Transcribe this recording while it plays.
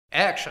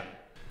action.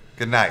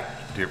 Good night,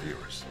 dear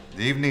viewers.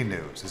 The evening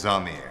news is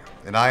on the air,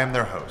 and I am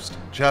their host,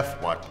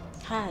 Jeff What?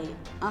 Hi,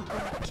 Uncle,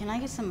 can I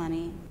get some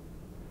money?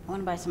 I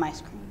want to buy some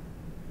ice cream.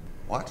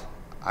 What?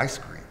 Ice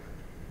cream?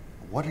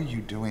 What are you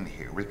doing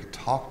here? We could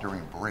talk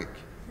during break.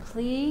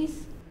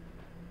 Please?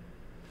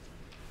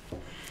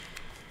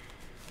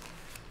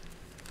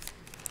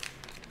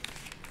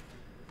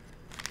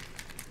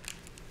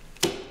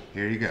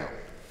 Here you go.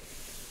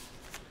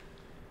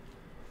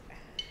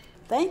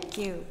 Thank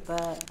you,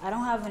 but I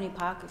don't have any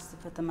pockets to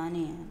put the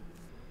money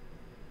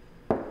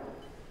in.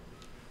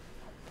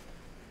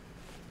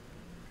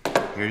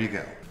 Here you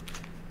go.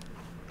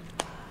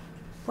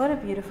 What a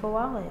beautiful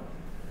wallet.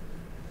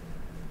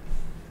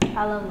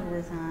 I love the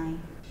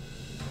design.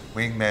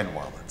 Wingman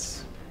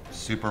Wallets.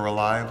 Super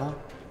reliable,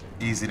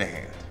 easy to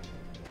hand.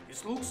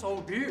 It looks so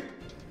big.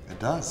 It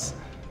does.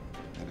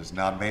 It is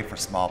not made for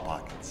small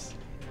pockets.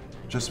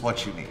 Just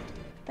what you need.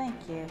 Thank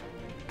you.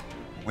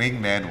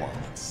 Wingman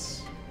Wallets.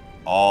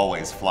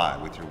 Always fly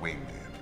with your wingman.